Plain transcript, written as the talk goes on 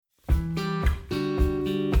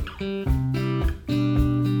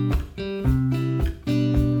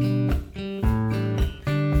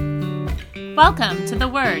Welcome to The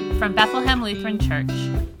Word from Bethlehem Lutheran Church.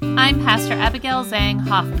 I'm Pastor Abigail Zhang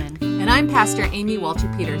Hoffman. And I'm Pastor Amy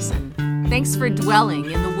Walter-Peterson. Thanks for dwelling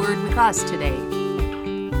in the Word with us today.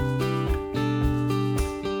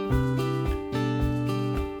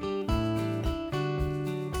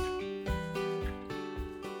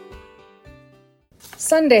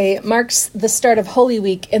 Sunday marks the start of Holy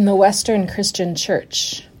Week in the Western Christian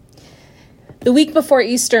Church. The week before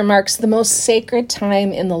Easter marks the most sacred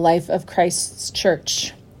time in the life of Christ's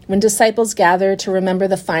church, when disciples gather to remember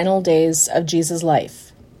the final days of Jesus'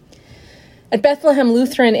 life. At Bethlehem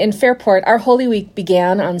Lutheran in Fairport, our Holy Week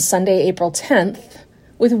began on Sunday, April 10th,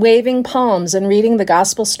 with waving palms and reading the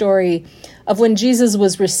gospel story of when Jesus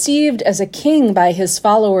was received as a king by his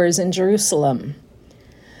followers in Jerusalem.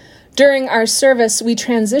 During our service, we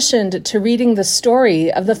transitioned to reading the story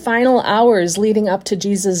of the final hours leading up to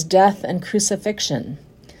Jesus' death and crucifixion,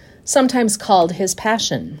 sometimes called his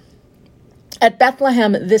Passion. At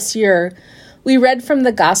Bethlehem this year, we read from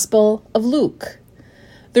the Gospel of Luke.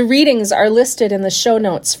 The readings are listed in the show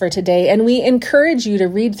notes for today, and we encourage you to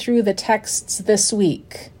read through the texts this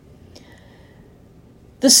week.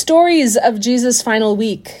 The stories of Jesus' final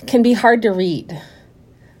week can be hard to read,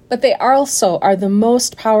 but they also are the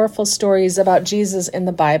most powerful stories about Jesus in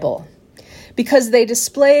the Bible because they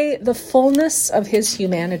display the fullness of his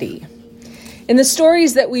humanity. In the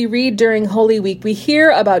stories that we read during Holy Week, we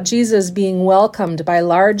hear about Jesus being welcomed by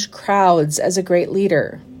large crowds as a great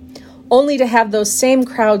leader, only to have those same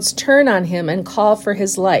crowds turn on him and call for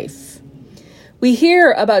his life. We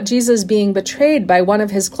hear about Jesus being betrayed by one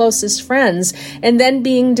of his closest friends and then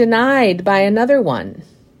being denied by another one.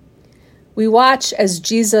 We watch as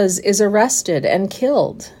Jesus is arrested and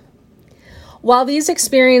killed. While these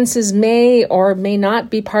experiences may or may not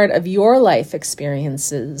be part of your life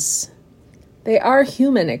experiences, they are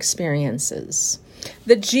human experiences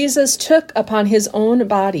that Jesus took upon his own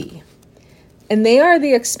body, and they are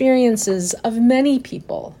the experiences of many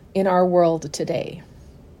people in our world today.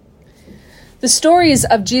 The stories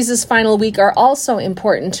of Jesus' final week are also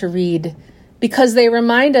important to read because they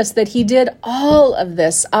remind us that he did all of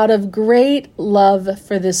this out of great love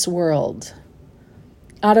for this world,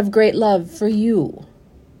 out of great love for you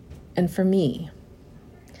and for me.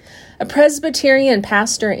 A Presbyterian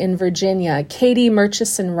pastor in Virginia, Katie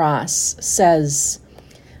Murchison Ross, says,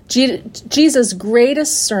 Jesus'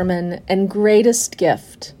 greatest sermon and greatest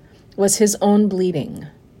gift was his own bleeding.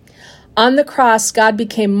 On the cross, God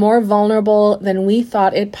became more vulnerable than we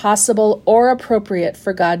thought it possible or appropriate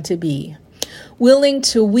for God to be, willing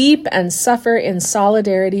to weep and suffer in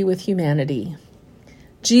solidarity with humanity.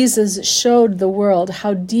 Jesus showed the world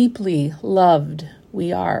how deeply loved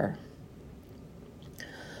we are.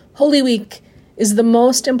 Holy Week is the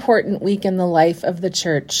most important week in the life of the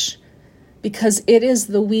church because it is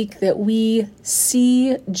the week that we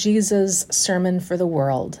see Jesus' sermon for the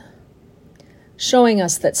world, showing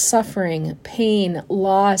us that suffering, pain,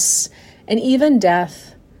 loss, and even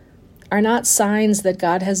death are not signs that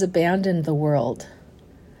God has abandoned the world,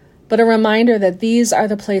 but a reminder that these are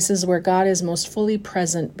the places where God is most fully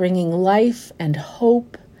present, bringing life and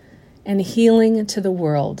hope and healing to the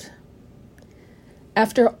world.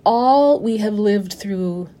 After all we have lived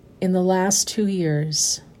through in the last 2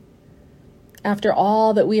 years, after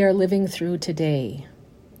all that we are living through today,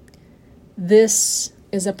 this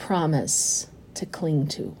is a promise to cling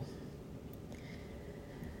to.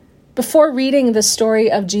 Before reading the story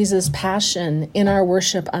of Jesus' Passion in our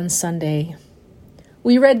worship on Sunday,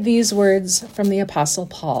 we read these words from the Apostle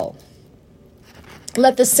Paul.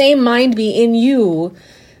 Let the same mind be in you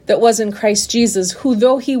that was in Christ Jesus, who,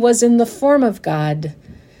 though he was in the form of God,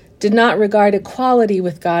 did not regard equality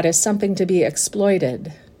with God as something to be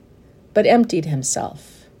exploited, but emptied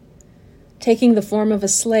himself, taking the form of a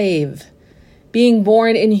slave, being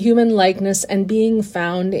born in human likeness and being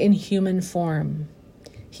found in human form.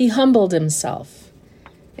 He humbled himself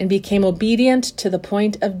and became obedient to the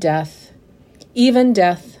point of death, even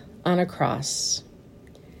death on a cross.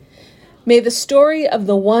 May the story of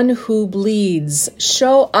the one who bleeds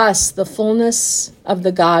show us the fullness of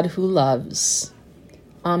the God who loves.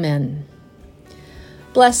 Amen.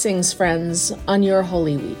 Blessings, friends, on your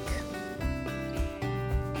Holy Week.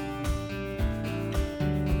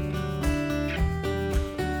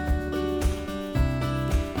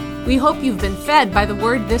 We hope you've been fed by the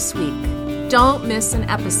Word this week. Don't miss an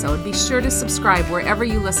episode. Be sure to subscribe wherever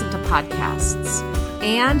you listen to podcasts.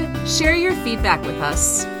 And share your feedback with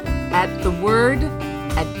us at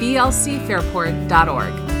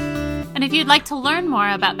theword@blcfairport.org. And if you'd like to learn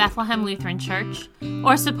more about Bethlehem Lutheran Church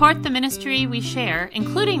or support the ministry we share,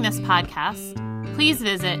 including this podcast, please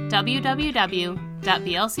visit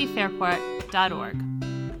www.blcfairport.org. www.bethlehem.org.